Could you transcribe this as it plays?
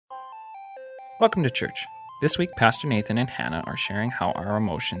Welcome to church. This week, Pastor Nathan and Hannah are sharing how our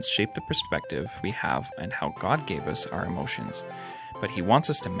emotions shape the perspective we have and how God gave us our emotions, but He wants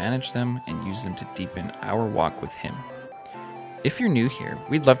us to manage them and use them to deepen our walk with Him. If you're new here,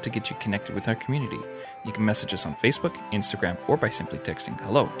 we'd love to get you connected with our community. You can message us on Facebook, Instagram, or by simply texting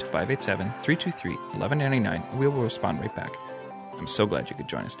hello to 587-323-1199, and we will respond right back. I'm so glad you could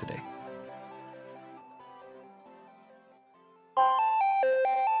join us today.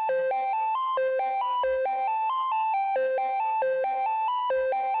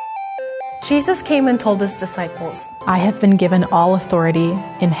 Jesus came and told his disciples, I have been given all authority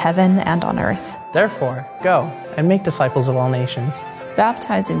in heaven and on earth. Therefore, go and make disciples of all nations,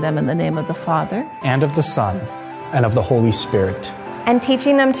 baptizing them in the name of the Father, and of the Son, and of the Holy Spirit, and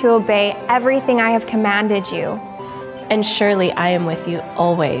teaching them to obey everything I have commanded you. And surely I am with you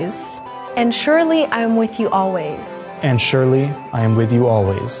always. And surely I am with you always. And surely I am with you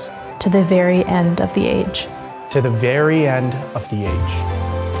always. To the very end of the age. To the very end of the age.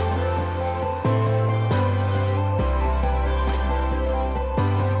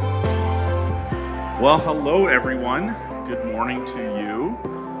 Well, hello everyone. Good morning to you.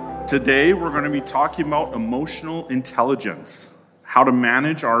 Today we're going to be talking about emotional intelligence, how to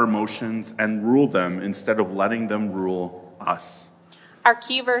manage our emotions and rule them instead of letting them rule us. Our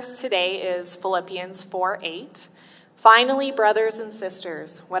key verse today is Philippians 4:8. Finally, brothers and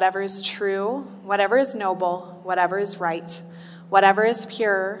sisters, whatever is true, whatever is noble, whatever is right, whatever is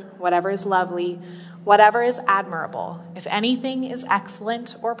pure, whatever is lovely, whatever is admirable, if anything is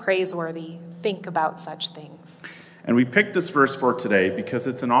excellent or praiseworthy, think about such things. And we picked this verse for today because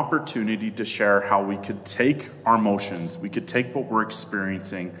it's an opportunity to share how we could take our emotions, we could take what we're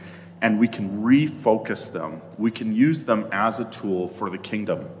experiencing, and we can refocus them. We can use them as a tool for the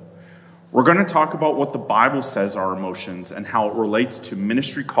kingdom. We're going to talk about what the Bible says are emotions and how it relates to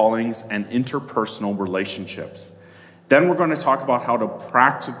ministry callings and interpersonal relationships. Then we're going to talk about how to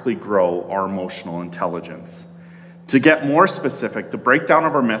practically grow our emotional intelligence. To get more specific, the breakdown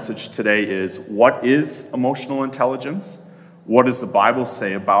of our message today is, what is emotional intelligence? What does the Bible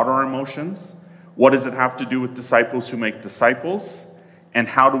say about our emotions? What does it have to do with disciples who make disciples? And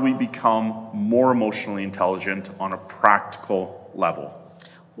how do we become more emotionally intelligent on a practical level?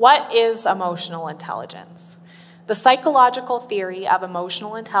 What is emotional intelligence? The psychological theory of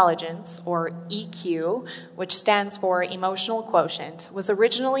emotional intelligence, or EQ, which stands for emotional quotient, was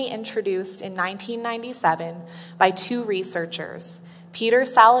originally introduced in 1997 by two researchers, Peter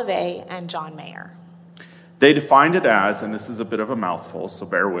Salovey and John Mayer. They defined it as, and this is a bit of a mouthful, so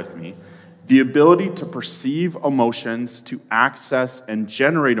bear with me, the ability to perceive emotions, to access and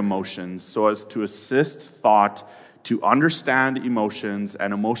generate emotions so as to assist thought, to understand emotions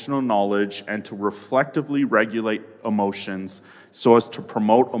and emotional knowledge, and to reflectively regulate emotions so as to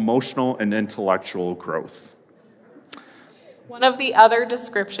promote emotional and intellectual growth. One of the other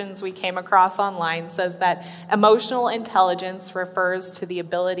descriptions we came across online says that emotional intelligence refers to the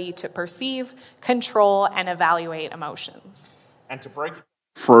ability to perceive, control, and evaluate emotions. And to break it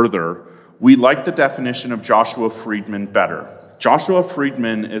further, we like the definition of Joshua Friedman better. Joshua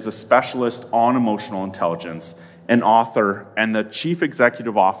Friedman is a specialist on emotional intelligence, an author, and the chief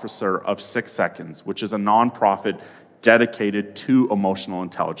executive officer of 6 Seconds, which is a nonprofit dedicated to emotional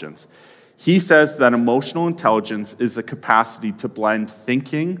intelligence. He says that emotional intelligence is the capacity to blend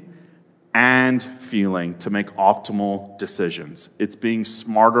thinking and feeling to make optimal decisions. It's being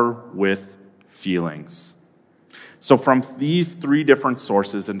smarter with feelings. So from these 3 different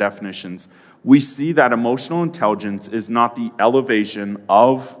sources and definitions, we see that emotional intelligence is not the elevation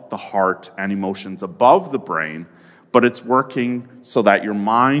of the heart and emotions above the brain, but it's working so that your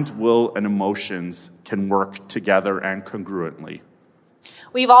mind, will, and emotions can work together and congruently.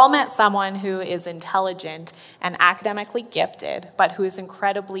 We've all met someone who is intelligent and academically gifted, but who is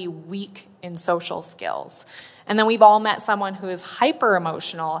incredibly weak in social skills. And then we've all met someone who is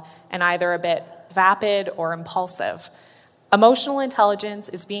hyper-emotional and either a bit vapid or impulsive. Emotional intelligence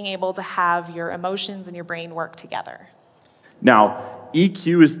is being able to have your emotions and your brain work together. Now,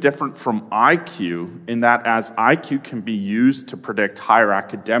 EQ is different from IQ in that as IQ can be used to predict higher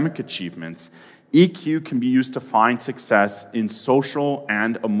academic achievements, EQ can be used to find success in social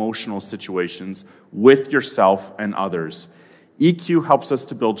and emotional situations with yourself and others. EQ helps us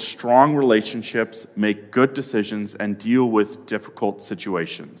to build strong relationships, make good decisions, and deal with difficult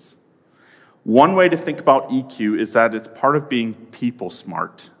situations. One way to think about EQ is that it's part of being people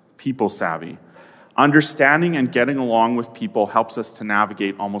smart, people savvy. Understanding and getting along with people helps us to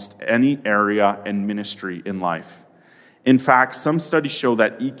navigate almost any area and ministry in life. In fact, some studies show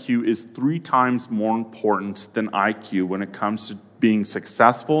that EQ is 3 times more important than IQ when it comes to being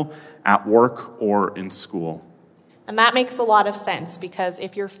successful at work or in school. And that makes a lot of sense because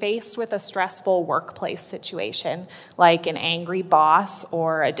if you're faced with a stressful workplace situation, like an angry boss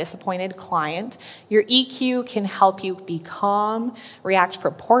or a disappointed client, your EQ can help you be calm, react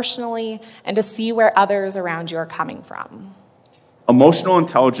proportionally, and to see where others around you are coming from. Emotional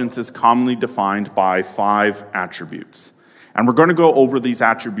intelligence is commonly defined by 5 attributes. And we're going to go over these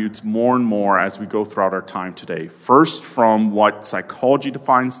attributes more and more as we go throughout our time today. First, from what psychology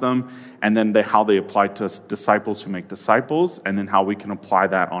defines them, and then how they apply to disciples who make disciples, and then how we can apply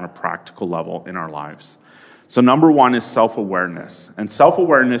that on a practical level in our lives. So number 1 is self-awareness. And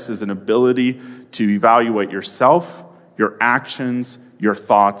self-awareness is an ability to evaluate yourself, your actions, your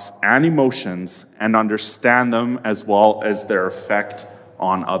thoughts, and emotions, and understand them as well as their effect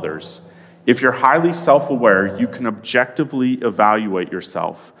on others. If you're highly self-aware, you can objectively evaluate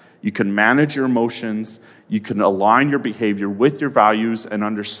yourself. You can manage your emotions, you can align your behavior with your values, and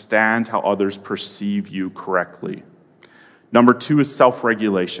understand how others perceive you correctly. Number 2 is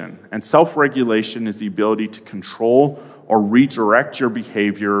self-regulation. And self-regulation is the ability to control or redirect your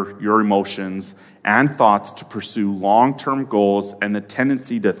behavior, your emotions, and thoughts to pursue long-term goals and the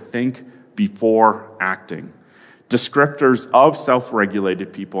tendency to think before acting. Descriptors of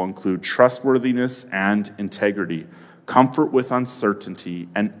self-regulated people include trustworthiness and integrity, comfort with uncertainty,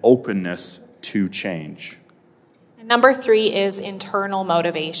 and openness to change. And number 3 is internal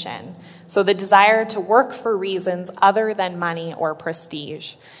motivation. So the desire to work for reasons other than money or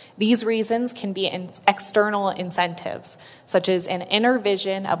prestige. These reasons can be external incentives, such as an inner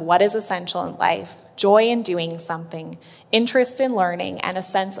vision of what is essential in life, joy in doing something, interest in learning, and a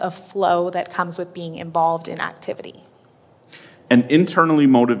sense of flow that comes with being involved in activity. An internally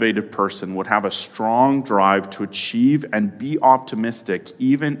motivated person would have a strong drive to achieve and be optimistic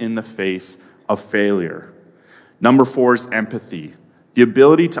even in the face of failure. Number 4 is empathy. The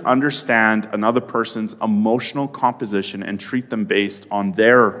ability to understand another person's emotional composition and treat them based on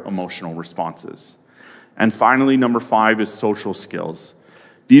their emotional responses. And finally, number 5 is social skills.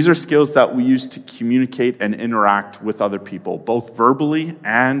 These are skills that we use to communicate and interact with other people, both verbally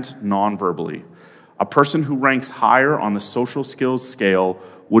and non-verbally. A person who ranks higher on the social skills scale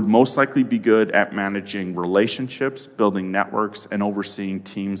would most likely be good at managing relationships, building networks, and overseeing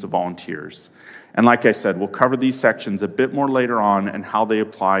teams of volunteers. And like I said, we'll cover these sections a bit more later on and how they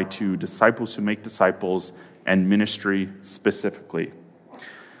apply to disciples who make disciples and ministry specifically.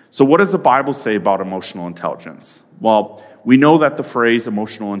 So what does the Bible say about emotional intelligence? Well, we know that the phrase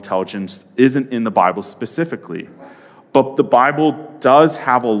emotional intelligence isn't in the Bible specifically, but the Bible does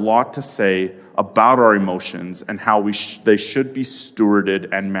have a lot to say about our emotions and how they should be stewarded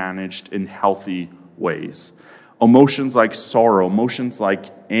and managed in healthy ways. Emotions like sorrow, emotions like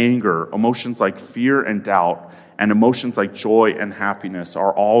anger, emotions like fear and doubt, and emotions like joy and happiness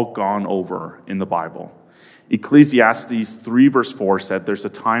are all gone over in the Bible. Ecclesiastes 3 verse 4 said there's a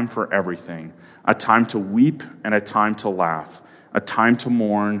time for everything, a time to weep and a time to laugh, a time to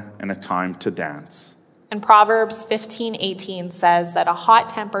mourn and a time to dance. And Proverbs 15:18 says that a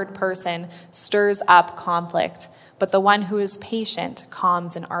hot-tempered person stirs up conflict, but the one who is patient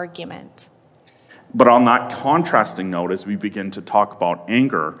calms an argument. But on that contrasting note, as we begin to talk about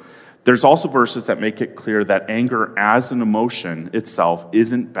anger, there's also verses that make it clear that anger as an emotion itself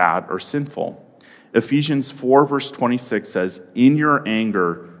isn't bad or sinful. Ephesians 4 verse 26 says, "In your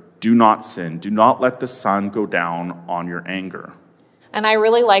anger, do not sin. Do not let the sun go down on your anger." And I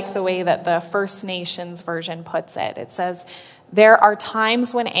really like the way that the First Nations version puts it. It says, "There are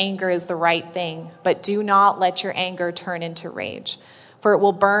times when anger is the right thing, but do not let your anger turn into rage, for it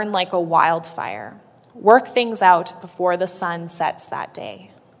will burn like a wildfire. Work things out before the sun sets that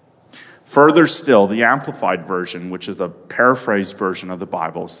day." Further still, the Amplified version, which is a paraphrased version of the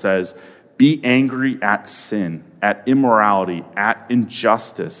Bible, says, "Be angry at sin, at immorality, at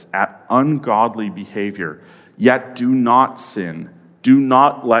injustice, at ungodly behavior, yet do not sin. Do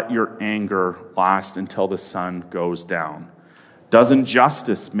not let your anger last until the sun goes down." Does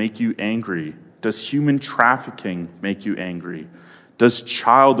injustice make you angry? Does human trafficking make you angry? Does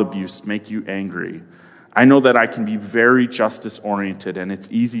child abuse make you angry? I know that I can be very justice-oriented, and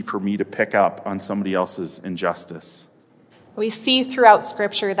it's easy for me to pick up on somebody else's injustice. We see throughout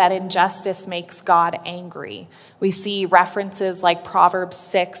Scripture that injustice makes God angry. We see references like Proverbs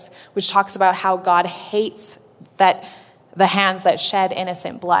 6, which talks about how God hates the hands that shed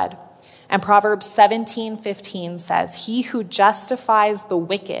innocent blood. And Proverbs 17:15 says, "He who justifies the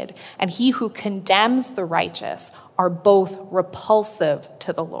wicked and he who condemns the righteous are both repulsive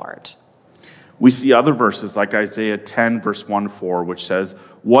to the Lord." We see other verses like Isaiah 10, verse 1 to 4, which says,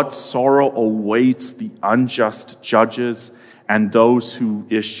 "What sorrow awaits the unjust judges and those who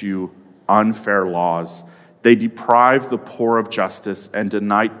issue unfair laws. They deprive the poor of justice and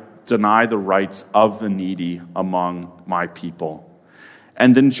deny the rights of the needy among my people."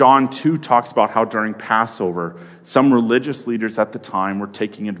 And then John 2 talks about how during Passover, some religious leaders at the time were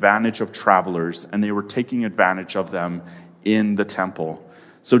taking advantage of travelers, and they were taking advantage of them in the temple.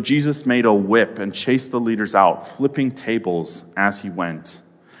 So Jesus made a whip and chased the leaders out, flipping tables as he went.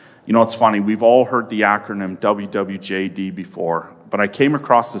 You know, it's funny, we've all heard the acronym WWJD before, but I came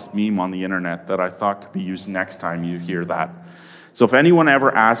across this meme on the internet that I thought could be used next time you hear that. So if anyone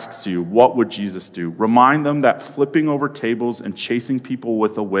ever asks you, what would Jesus do? Remind them that flipping over tables and chasing people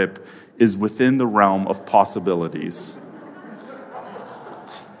with a whip is within the realm of possibilities.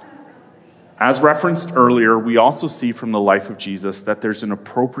 As referenced earlier, we also see from the life of Jesus that there's an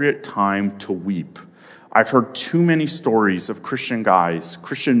appropriate time to weep. I've heard too many stories of Christian guys,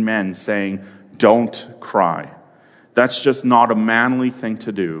 Christian men saying, "Don't cry." That's just not a manly thing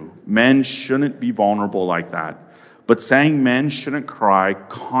to do. Men shouldn't be vulnerable like that. But saying men shouldn't cry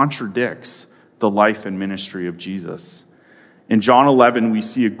contradicts the life and ministry of Jesus. In John 11, we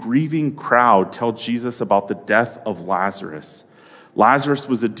see a grieving crowd tell Jesus about the death of Lazarus. Lazarus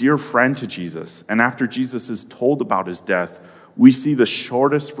was a dear friend to Jesus, and after Jesus is told about his death, we see the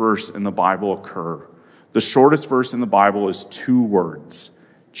shortest verse in the Bible occur. The shortest verse in the Bible is 2 words: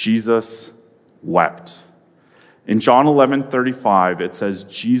 Jesus wept. In John 11:35, it says,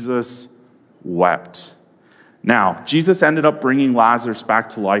 Jesus wept. Now, Jesus ended up bringing Lazarus back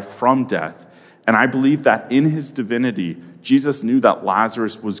to life from death, and I believe that in his divinity, Jesus knew that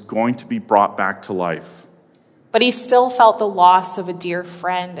Lazarus was going to be brought back to life. But he still felt the loss of a dear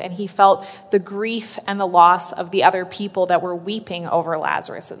friend, and he felt the grief and the loss of the other people that were weeping over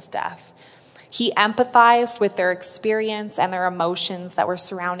Lazarus' death. He empathized with their experience and their emotions that were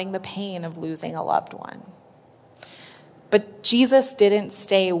surrounding the pain of losing a loved one. But Jesus didn't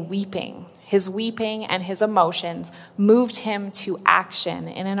stay weeping. His weeping and his emotions moved him to action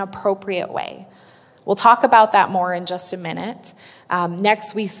in an appropriate way. We'll talk about that more in just a minute.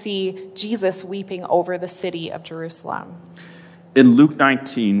 Next, we see Jesus weeping over the city of Jerusalem. In Luke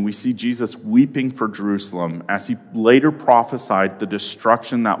 19, we see Jesus weeping for Jerusalem as he later prophesied the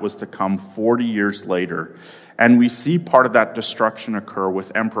destruction that was to come 40 years later. And we see part of that destruction occur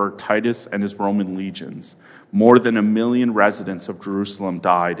with Emperor Titus and his Roman legions. More than 1 million residents of Jerusalem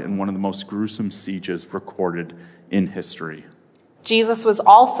died in one of the most gruesome sieges recorded in history. Jesus was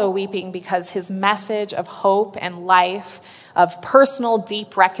also weeping because his message of hope and life, of personal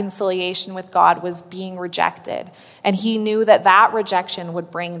deep reconciliation with God, was being rejected. And he knew that that rejection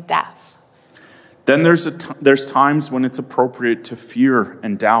would bring death. Then there's times when it's appropriate to fear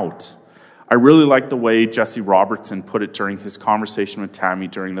and doubt. I really like the way Jesse Robertson put it during his conversation with Tammy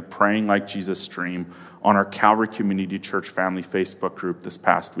during the Praying Like Jesus stream on our Calvary Community Church Family Facebook group this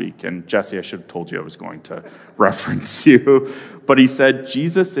past week. And Jesse, I should have told you I was going to reference you. But he said,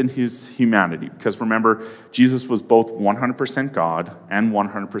 Jesus in his humanity, because remember, Jesus was both 100% God and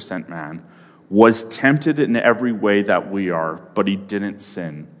 100% man, was tempted in every way that we are, but he didn't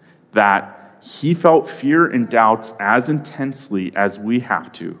sin. That he felt fear and doubts as intensely as we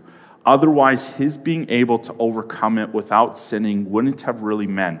have to. Otherwise, his being able to overcome it without sinning wouldn't have really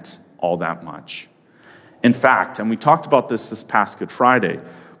meant all that much. In fact, and we talked about this past Good Friday,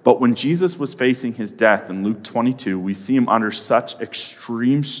 but when Jesus was facing his death in Luke 22, we see him under such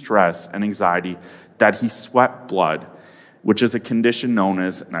extreme stress and anxiety that he sweat blood, which is a condition known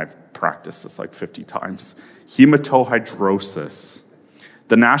as, and I've practiced this like 50 times, hematohydrosis.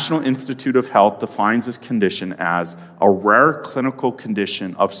 The National Institute of Health defines this condition as a rare clinical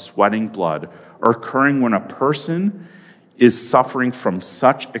condition of sweating blood occurring when a person is suffering from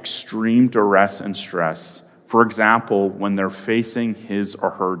such extreme duress and stress. For example, when they're facing his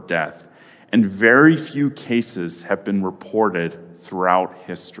or her death. And very few cases have been reported throughout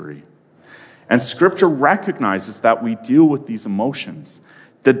history. And Scripture recognizes that we deal with these emotions.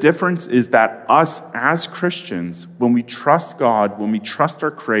 The difference is that us as Christians, when we trust God, when we trust our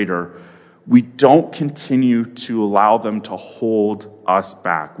Creator, we don't continue to allow them to hold us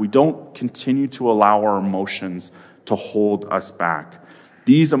back. We don't continue to allow our emotions to hold us back.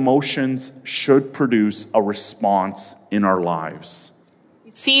 These emotions should produce a response in our lives.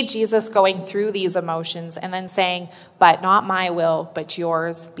 We see Jesus going through these emotions and then saying, "But not my will, but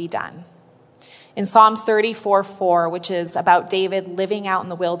yours be done." In Psalms 34:4, which is about David living out in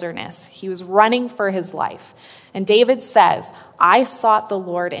the wilderness, he was running for his life. And David says, "I sought the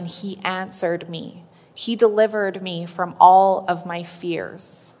Lord and he answered me. He delivered me from all of my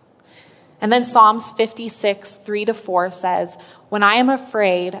fears." And then Psalms 56, 3-4 says, when I am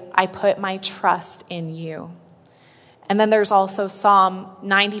afraid, I put my trust in you. And then there's also Psalm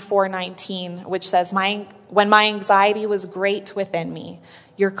 94:19, which says, when my anxiety was great within me,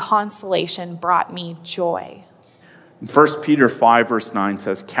 your consolation brought me joy. 1 Peter 5, verse 9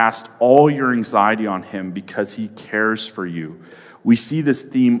 says, cast all your anxiety on him because he cares for you. We see this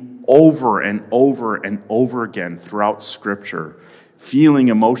theme over and over and over again throughout Scripture. Feeling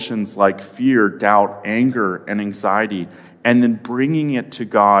emotions like fear, doubt, anger, and anxiety, and then bringing it to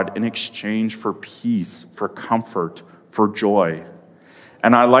God in exchange for peace, for comfort, for joy.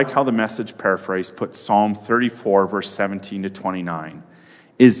 And I like how the Message paraphrase puts Psalm 34, verse 17-29.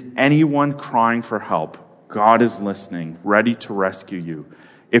 Is anyone crying for help? God is listening, ready to rescue you.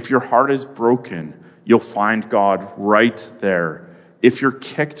 If your heart is broken, you'll find God right there. If you're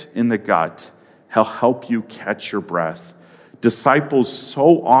kicked in the gut, he'll help you catch your breath. Disciples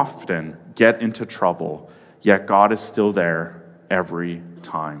so often get into trouble, yet God is still there every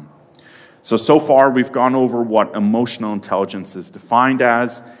time. So far we've gone over what emotional intelligence is defined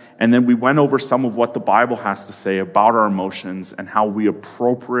as, and then we went over some of what the Bible has to say about our emotions and how we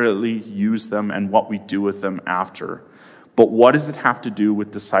appropriately use them and what we do with them after. But what does it have to do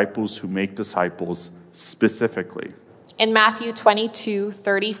with disciples who make disciples specifically? In Matthew 22,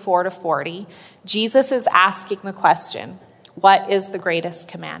 34-40, Jesus is asking the question, what is the greatest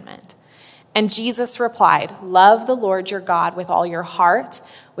commandment? And Jesus replied, love the Lord your God with all your heart,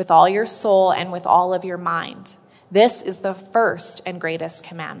 with all your soul, and with all of your mind. This is the first and greatest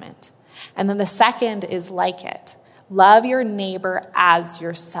commandment. And then the second is like it. Love your neighbor as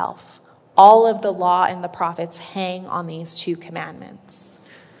yourself. All of the law and the prophets hang on these two commandments.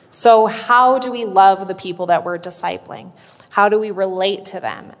 So how do we love the people that we're discipling? How do we relate to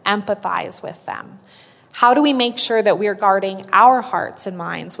them, empathize with them? How do we make sure that we are guarding our hearts and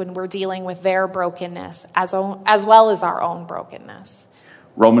minds when we're dealing with their brokenness as well as our own brokenness?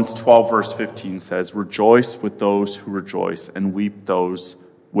 Romans 12, verse 15 says, rejoice with those who rejoice and weep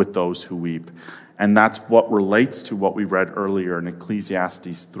with those who weep. And that's what relates to what we read earlier in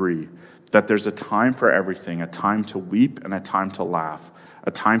Ecclesiastes 3, that there's a time for everything, a time to weep and a time to laugh,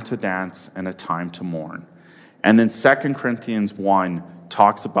 a time to dance and a time to mourn. And then 2 Corinthians 1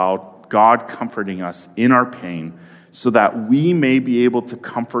 talks about God comforting us in our pain so that we may be able to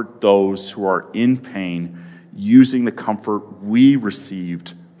comfort those who are in pain using the comfort we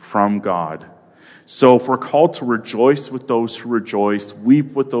received from God. So if we're called to rejoice with those who rejoice,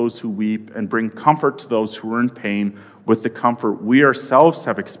 weep with those who weep, and bring comfort to those who are in pain with the comfort we ourselves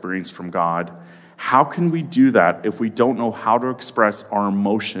have experienced from God, how can we do that if we don't know how to express our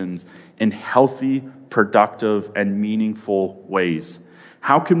emotions in healthy, productive, and meaningful ways?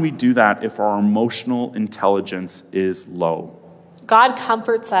 How can we do that if our emotional intelligence is low? God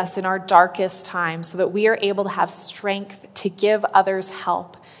comforts us in our darkest times so that we are able to have strength to give others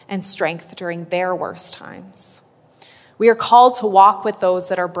help and strength during their worst times. We are called to walk with those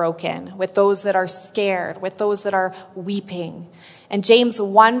that are broken, with those that are scared, with those that are weeping. And James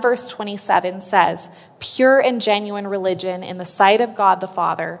 1 verse 27 says, pure and genuine religion in the sight of God the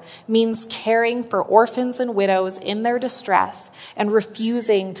Father means caring for orphans and widows in their distress and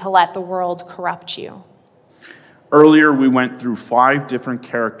refusing to let the world corrupt you. Earlier, we went through 5 different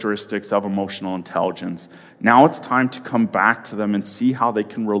characteristics of emotional intelligence. Now it's time to come back to them and see how they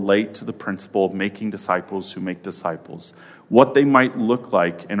can relate to the principle of making disciples who make disciples, what they might look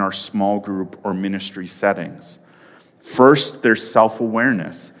like in our small group or ministry settings. First, there's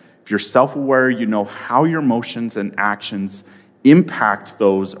self-awareness. If you're self-aware, you know how your emotions and actions impact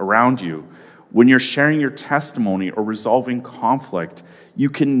those around you. When you're sharing your testimony or resolving conflict, you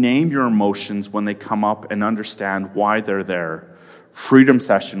can name your emotions when they come up and understand why they're there. Freedom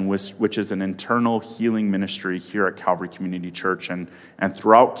Session, which is an internal healing ministry here at Calvary Community Church and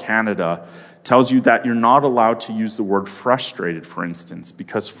throughout Canada, tells you that you're not allowed to use the word frustrated, for instance,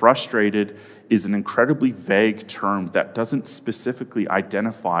 because frustrated is an incredibly vague term that doesn't specifically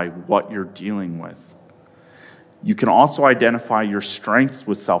identify what you're dealing with. You can also identify your strengths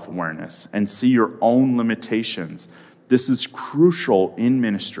with self-awareness and see your own limitations. This is crucial in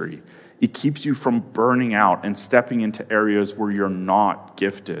ministry. It keeps you from burning out and stepping into areas where you're not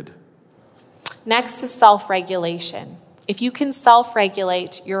gifted. Next is self-regulation. If you can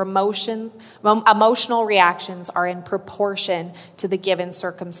self-regulate, your emotional reactions are in proportion to the given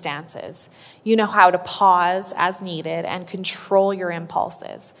circumstances. You know how to pause as needed and control your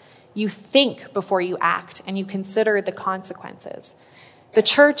impulses. You think before you act, and you consider the consequences. The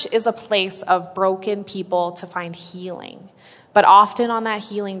church is a place of broken people to find healing. But often on that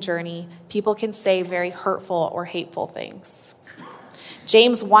healing journey, people can say very hurtful or hateful things.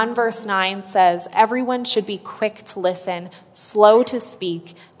 James 1 verse 9 says, everyone should be quick to listen, slow to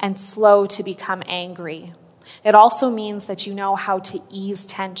speak, and slow to become angry. It also means that you know how to ease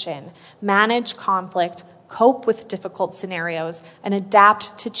tension, manage conflict, cope with difficult scenarios, and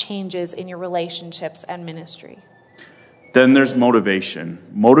adapt to changes in your relationships and ministry. Then there's motivation.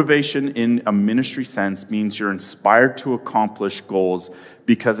 Motivation in a ministry sense means you're inspired to accomplish goals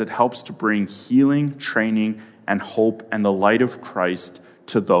because it helps to bring healing, training, and hope and the light of Christ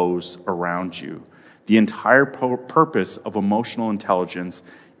to those around you. The entire purpose of emotional intelligence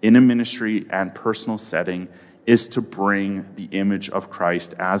in a ministry and personal setting is to bring the image of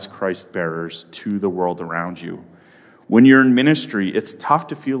Christ as Christ bearers to the world around you. When you're in ministry, it's tough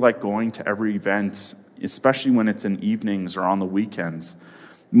to feel like going to every event, especially when it's in evenings or on the weekends.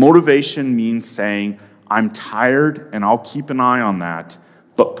 Motivation means saying, I'm tired and I'll keep an eye on that,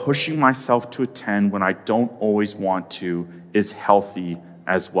 but pushing myself to attend when I don't always want to is healthy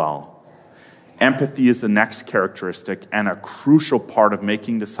as well. Empathy is the next characteristic and a crucial part of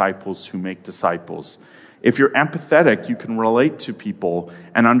making disciples who make disciples. If you're empathetic, you can relate to people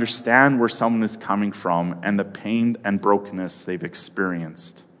and understand where someone is coming from and the pain and brokenness they've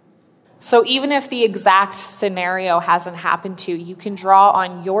experienced. So even if the exact scenario hasn't happened to you, you can draw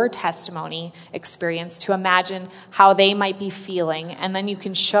on your testimony experience to imagine how they might be feeling, and then you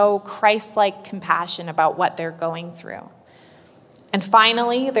can show Christ-like compassion about what they're going through. And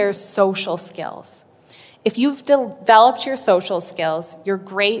finally, there's social skills. If you've developed your social skills, you're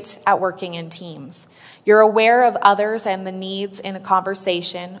great at working in teams. You're aware of others and the needs in a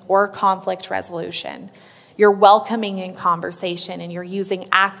conversation or conflict resolution. You're welcoming in conversation, and you're using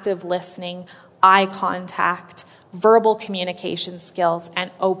active listening, eye contact, verbal communication skills,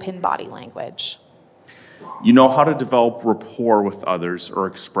 and open body language. You know how to develop rapport with others or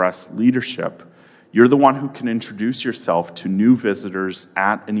express leadership. You're the one who can introduce yourself to new visitors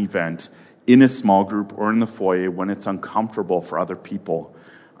at an event, in a small group, or in the foyer when it's uncomfortable for other people.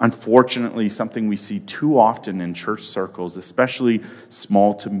 Unfortunately, something we see too often in church circles, especially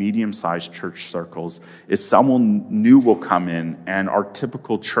small to medium-sized church circles, is someone new will come in and our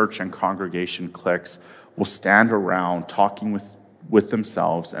typical church and congregation cliques will stand around talking with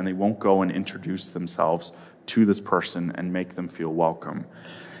themselves, and they won't go and introduce themselves to this person and make them feel welcome.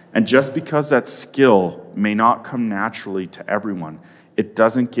 And just because that skill may not come naturally to everyone, it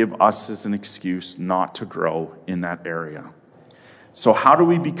doesn't give us as an excuse not to grow in that area. So how do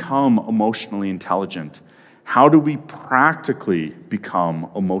we become emotionally intelligent? How do we practically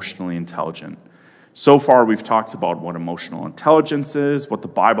become emotionally intelligent? So far, we've talked about what emotional intelligence is, what the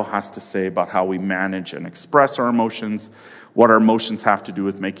Bible has to say about how we manage and express our emotions, what our emotions have to do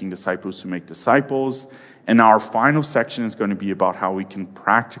with making disciples who make disciples. And our final section is going to be about how we can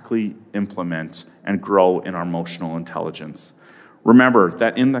practically implement and grow in our emotional intelligence. Remember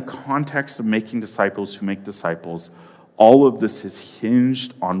that in the context of making disciples who make disciples, all of this is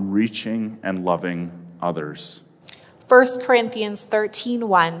hinged on reaching and loving others. 1 Corinthians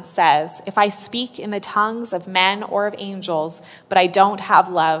 13:1 says, if I speak in the tongues of men or of angels, but I don't have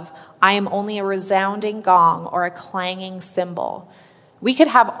love, I am only a resounding gong or a clanging cymbal. We could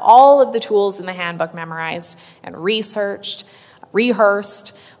have all of the tools in the handbook memorized and researched,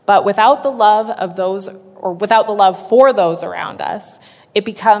 rehearsed, but without the love of those, or without the love for those around us, it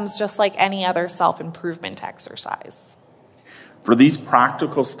becomes just like any other self-improvement exercise. For these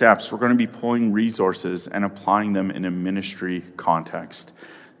practical steps, we're going to be pulling resources and applying them in a ministry context.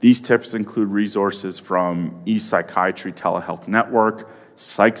 These tips include resources from ePsychiatry Telehealth Network,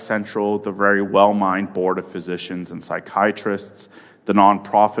 Psych Central, the very well-mined Board of Physicians and Psychiatrists, the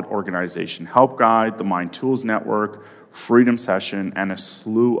nonprofit organization Help Guide, the Mind Tools Network, Freedom Session, and a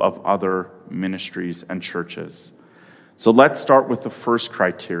slew of other ministries and churches. So let's start with the first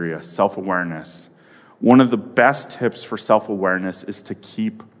criteria, self-awareness. One of the best tips for self-awareness is to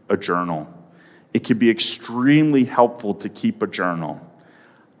keep a journal. It can be extremely helpful to keep a journal.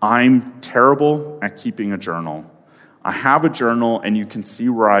 I'm terrible at keeping a journal. I have a journal, and you can see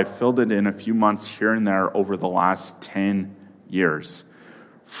where I've filled it in a few months here and there over the last 10 years.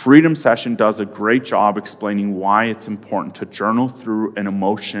 Freedom Session does a great job explaining why it's important to journal through an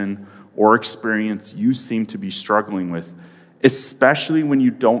emotion or experience you seem to be struggling with, especially when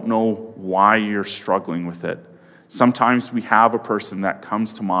you don't know why you're struggling with it. Sometimes we have a person that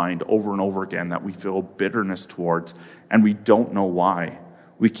comes to mind over and over again that we feel bitterness towards, and we don't know why.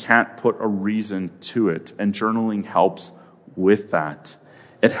 We can't put a reason to it, and journaling helps with that.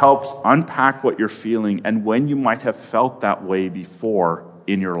 It helps unpack what you're feeling and when you might have felt that way before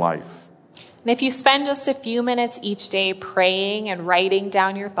in your life. And if you spend just a few minutes each day praying and writing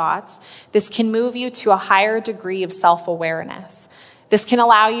down your thoughts, this can move you to a higher degree of self-awareness. This can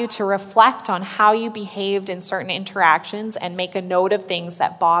allow you to reflect on how you behaved in certain interactions and make a note of things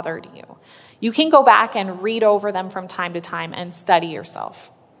that bothered you. You can go back and read over them from time to time and study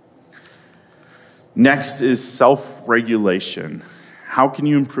yourself. Next is self-regulation. How can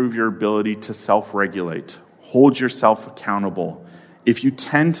you improve your ability to self-regulate? Hold yourself accountable. If you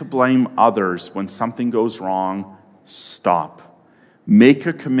tend to blame others when something goes wrong, stop. Make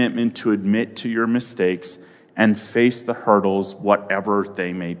a commitment to admit to your mistakes and face the hurdles, whatever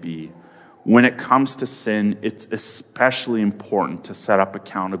they may be. When it comes to sin, it's especially important to set up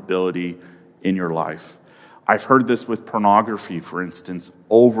accountability in your life. I've heard this with pornography, for instance,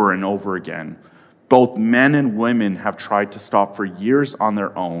 over and over again. Both men and women have tried to stop for years on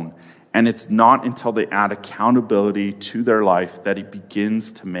their own, and it's not until they add accountability to their life that it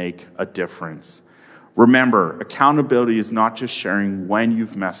begins to make a difference. Remember, accountability is not just sharing when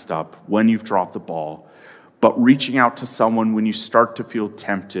you've messed up, when you've dropped the ball, but reaching out to someone when you start to feel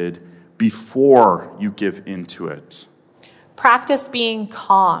tempted before you give into it. Practice being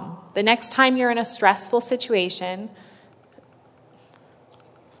calm. The next time you're in a stressful situation,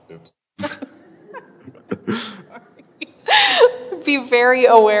 be very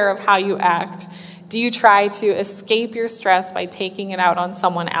aware of how you act. Do you try to escape your stress by taking it out on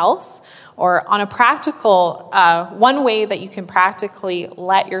someone else? Or on a practical, one way that you can practically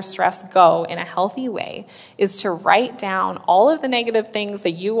let your stress go in a healthy way is to write down all of the negative things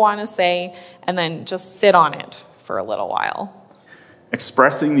that you want to say and then just sit on it for a little while.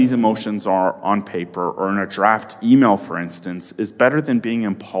 Expressing these emotions on paper or in a draft email, for instance, is better than being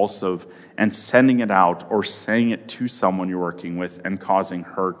impulsive and sending it out or saying it to someone you're working with and causing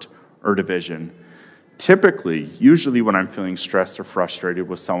hurt or division. Typically, usually when I'm feeling stressed or frustrated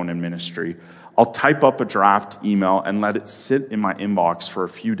with someone in ministry, I'll type up a draft email and let it sit in my inbox for a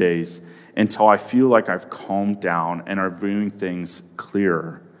few days until I feel like I've calmed down and are viewing things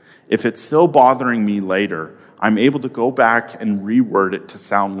clearer. If it's still bothering me later, I'm able to go back and reword it to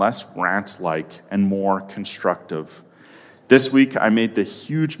sound less rant-like and more constructive. This week, I made the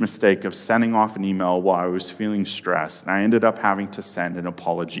huge mistake of sending off an email while I was feeling stressed, and I ended up having to send an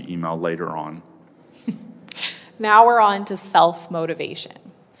apology email later on. Now we're on to self-motivation.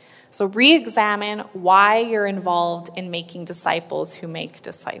 So re-examine why you're involved in making disciples who make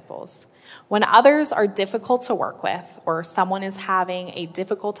disciples. When others are difficult to work with or someone is having a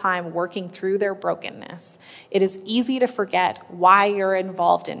difficult time working through their brokenness, it is easy to forget why you're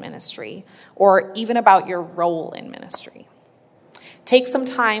involved in ministry or even about your role in ministry. Take some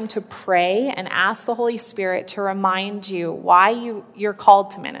time to pray and ask the Holy Spirit to remind you why you're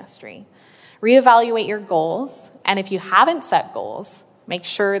called to ministry. Reevaluate your goals, and if you haven't set goals, make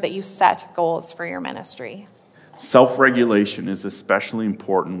sure that you set goals for your ministry. Self-regulation is especially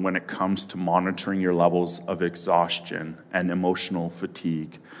important when it comes to monitoring your levels of exhaustion and emotional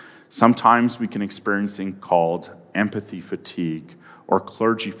fatigue. Sometimes we can experience something called empathy fatigue or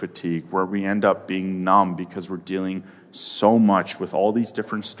clergy fatigue, where we end up being numb because we're dealing so much with all these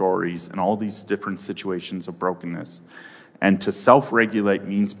different stories and all these different situations of brokenness. And to self-regulate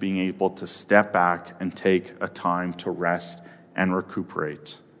means being able to step back and take a time to rest and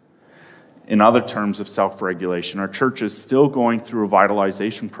recuperate. In other terms of self-regulation, our church is still going through a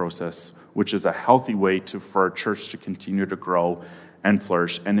vitalization process, which is a healthy way for our church to continue to grow and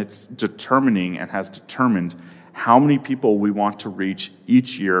flourish. And it's determining and has determined how many people we want to reach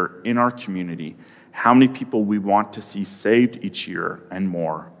each year in our community, how many people we want to see saved each year, and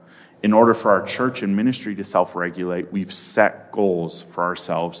more. In order for our church and ministry to self-regulate, we've set goals for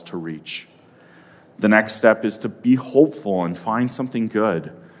ourselves to reach. The next step is to be hopeful and find something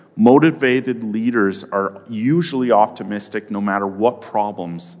good. Motivated leaders are usually optimistic no matter what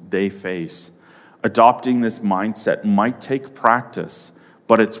problems they face. Adopting this mindset might take practice,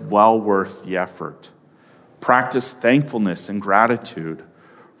 but it's well worth the effort. Practice thankfulness and gratitude.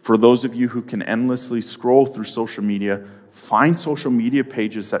 For those of you who can endlessly scroll through social media, find social media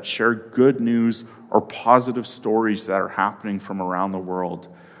pages that share good news or positive stories that are happening from around the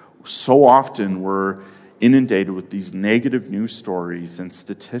world. So often we're inundated with these negative news stories and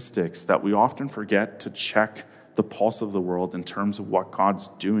statistics that we often forget to check the pulse of the world in terms of what God's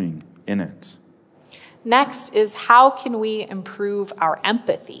doing in it. Next is how can we improve our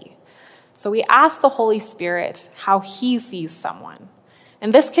empathy? So we ask the Holy Spirit how he sees someone.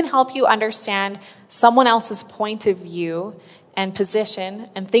 And this can help you understand someone else's point of view and position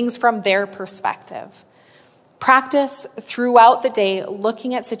and things from their perspective. Practice throughout the day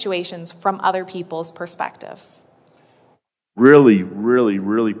looking at situations from other people's perspectives. Really, really,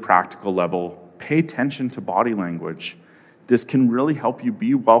 really practical level, pay attention to body language. This can really help you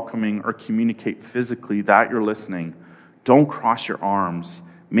be welcoming or communicate physically that you're listening. Don't cross your arms.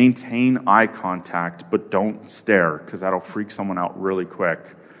 Maintain eye contact, but don't stare, because that'll freak someone out really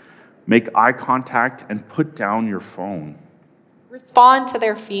quick. Make eye contact and put down your phone. Respond to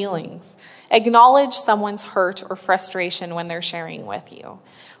their feelings. Acknowledge someone's hurt or frustration when they're sharing with you.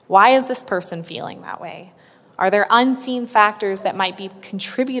 Why is this person feeling that way? Are there unseen factors that might be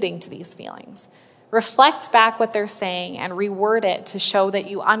contributing to these feelings? Reflect back what they're saying and reword it to show that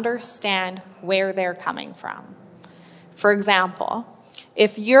you understand where they're coming from. For example,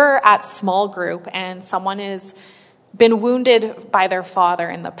 if you're at small group and someone has been wounded by their father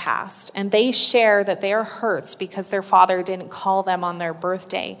in the past, and they share that they are hurt because their father didn't call them on their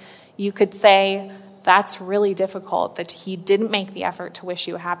birthday, you could say, that's really difficult that he didn't make the effort to wish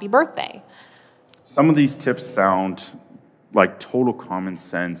you a happy birthday. Some of these tips sound like total common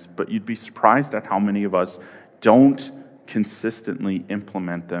sense, but you'd be surprised at how many of us don't consistently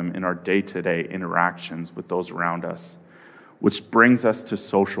implement them in our day-to-day interactions with those around us. Which brings us to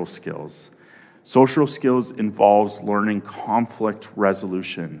social skills. Social skills involves learning conflict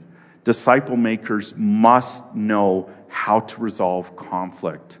resolution. Disciple makers must know how to resolve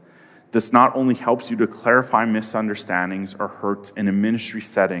conflict. This not only helps you to clarify misunderstandings or hurts in a ministry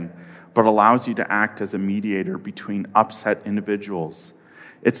setting, but allows you to act as a mediator between upset individuals.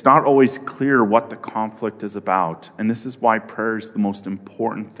 It's not always clear what the conflict is about, and this is why prayer is the most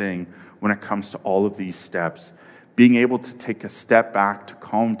important thing when it comes to all of these steps. Being able to take a step back to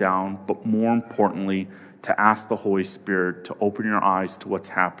calm down, but more importantly, to ask the Holy Spirit to open your eyes to what's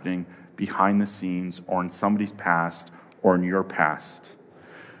happening behind the scenes or in somebody's past or in your past.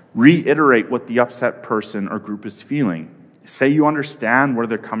 Reiterate what the upset person or group is feeling. Say you understand where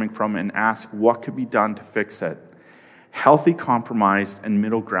they're coming from and ask what could be done to fix it. Healthy compromise and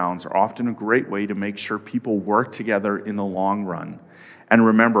middle grounds are often a great way to make sure people work together in the long run. And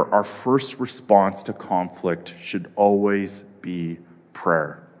remember, our first response to conflict should always be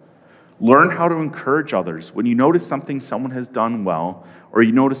prayer. Learn how to encourage others. When you notice something someone has done well, or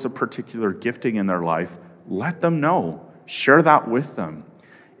you notice a particular gifting in their life, let them know. Share that with them.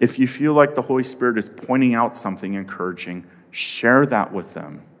 If you feel like the Holy Spirit is pointing out something encouraging, share that with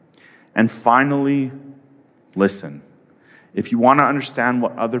them. And finally, listen. If you want to understand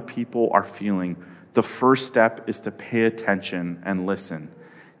what other people are feeling, the first step is to pay attention and listen.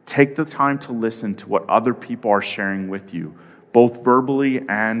 Take the time to listen to what other people are sharing with you, both verbally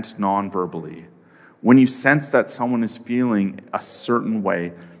and non-verbally. When you sense that someone is feeling a certain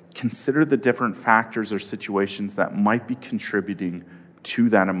way, consider the different factors or situations that might be contributing to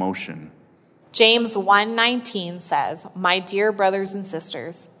that emotion. James 1:19 says, "My dear brothers and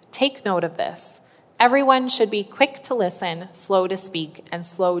sisters, take note of this. Everyone should be quick to listen, slow to speak, and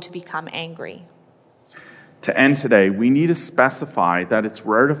slow to become angry." To end today, we need to specify that it's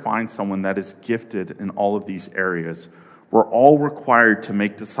rare to find someone that is gifted in all of these areas. We're all required to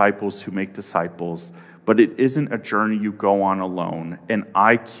make disciples who make disciples, but it isn't a journey you go on alone. An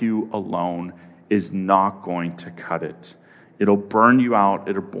IQ alone is not going to cut it. It'll burn you out.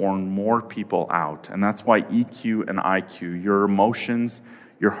 It'll burn more people out. And that's why EQ and IQ, your emotions,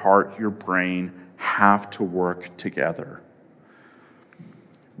 your heart, your brain, have to work together.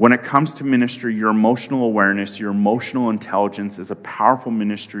 When it comes to ministry, your emotional awareness, your emotional intelligence is a powerful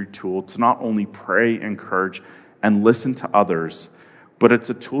ministry tool to not only pray, encourage, and listen to others, but it's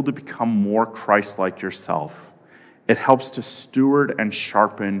a tool to become more Christ-like yourself. It helps to steward and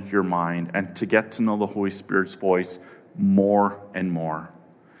sharpen your mind and to get to know the Holy Spirit's voice more and more.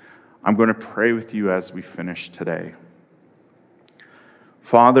 I'm going to pray with you as we finish today.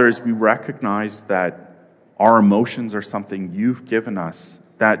 Father, as we recognize that our emotions are something you've given us,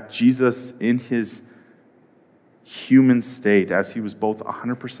 that Jesus in his human state, as he was both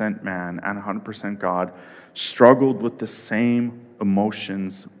 100% man and 100% God, struggled with the same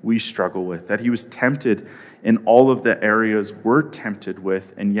emotions we struggle with, that he was tempted in all of the areas we're tempted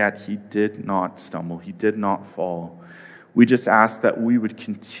with, and yet he did not stumble, he did not fall. We just ask that we would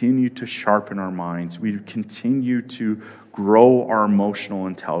continue to sharpen our minds, we would continue to grow our emotional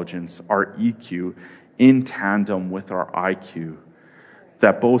intelligence, our EQ, in tandem with our IQ.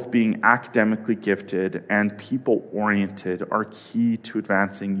 That both being academically gifted and people-oriented are key to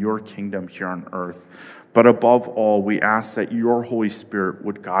advancing your kingdom here on earth. But above all, we ask that your Holy Spirit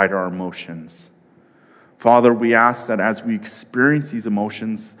would guide our emotions. Father, we ask that as we experience these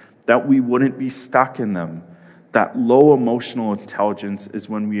emotions, that we wouldn't be stuck in them. That low emotional intelligence is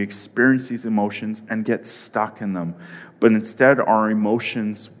when we experience these emotions and get stuck in them. But instead, our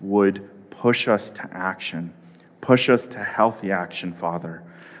emotions would push us to action. Push us to healthy action, Father.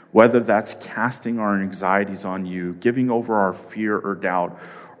 whether that's casting our anxieties on you, giving over our fear or doubt,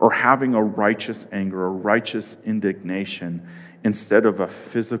 or having a righteous anger, a righteous indignation, instead of a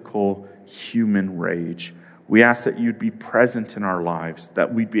physical human rage. We ask that you'd be present in our lives,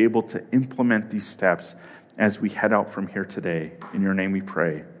 that we'd be able to implement these steps as we head out from here today. In your name we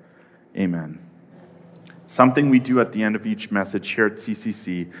pray. Amen. Something we do at the end of each message here at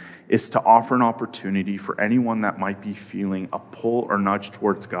CCC is to offer an opportunity for anyone that might be feeling a pull or nudge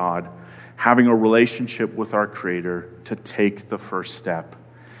towards God, having a relationship with our Creator, to take the first step.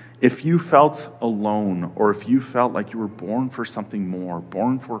 If you felt alone, or if you felt like you were born for something more,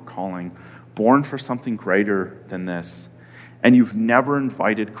 born for a calling, born for something greater than this, and you've never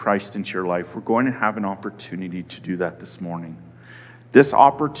invited Christ into your life, we're going to have an opportunity to do that this morning. This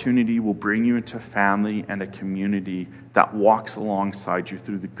opportunity will bring you into family and a community that walks alongside you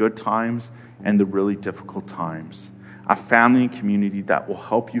through the good times and the really difficult times. A family and community that will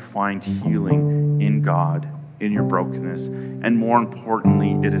help you find healing in God, in your brokenness, and more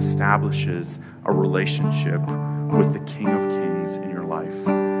importantly, it establishes a relationship with the King of Kings in your life.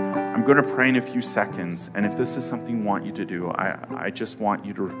 I'm going to pray in a few seconds, and if this is something I want you to do, I just want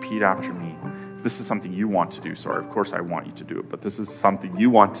you to repeat after me. If this is something you want to do, of course I want you to do it, but this is something you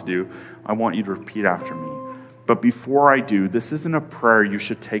want to do, I want you to repeat after me. But before I do, this isn't a prayer you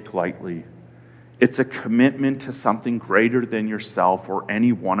should take lightly. It's a commitment to something greater than yourself or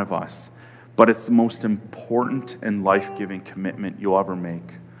any one of us, but it's the most important and life-giving commitment you'll ever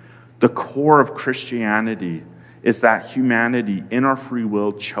make. The core of Christianity is that humanity, in our free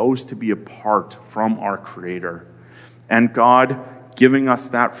will, chose to be apart from our Creator. And God, giving us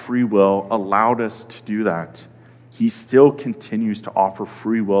that free will, allowed us to do that. He still continues to offer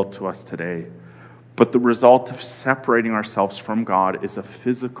free will to us today. But the result of separating ourselves from God is a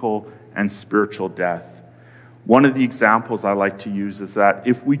physical and spiritual death. One of the examples I like to use is that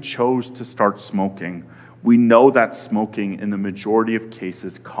if we chose to start smoking, we know that smoking, in the majority of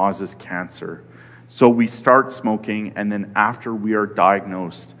cases, causes cancer. So we start smoking, and then after we are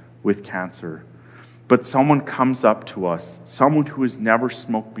diagnosed with cancer. But someone comes up to us, someone who has never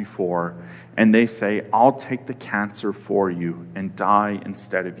smoked before, and they say, I'll take the cancer for you and die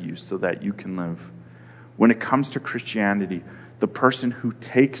instead of you so that you can live. When it comes to Christianity, the person who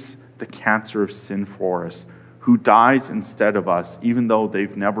takes the cancer of sin for us, who dies instead of us, even though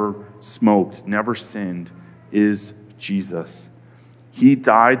they've never smoked, never sinned, is Jesus. He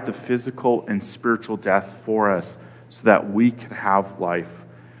died the physical and spiritual death for us so that we could have life,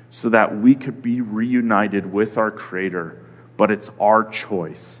 so that we could be reunited with our Creator, but it's our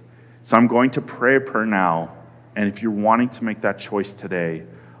choice. So I'm going to pray a prayer now, and if you're wanting to make that choice today,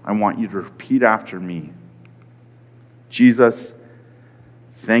 I want you to repeat after me. Jesus,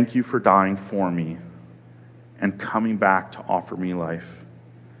 thank you for dying for me and coming back to offer me life.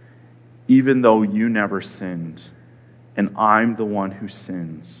 Even though you never sinned, and I'm the one who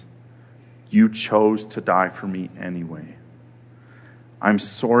sins, you chose to die for me anyway. I'm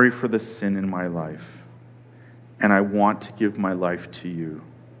sorry for the sin in my life, and I want to give my life to you.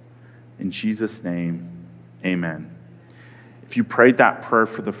 In Jesus' name, amen. If you prayed that prayer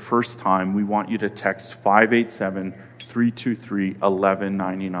for the first time, we want you to text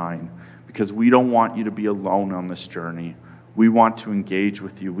 587-323-1199, because we don't want you to be alone on this journey. We want to engage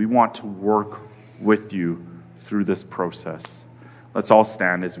with you. We want to work with you through this process. Let's all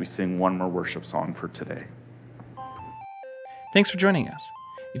stand as we sing one more worship song for today. Thanks for joining us.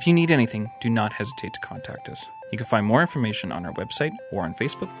 If you need anything, do not hesitate to contact us. You can find more information on our website or on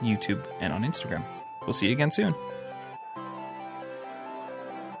Facebook, YouTube, and on Instagram. We'll see you again soon.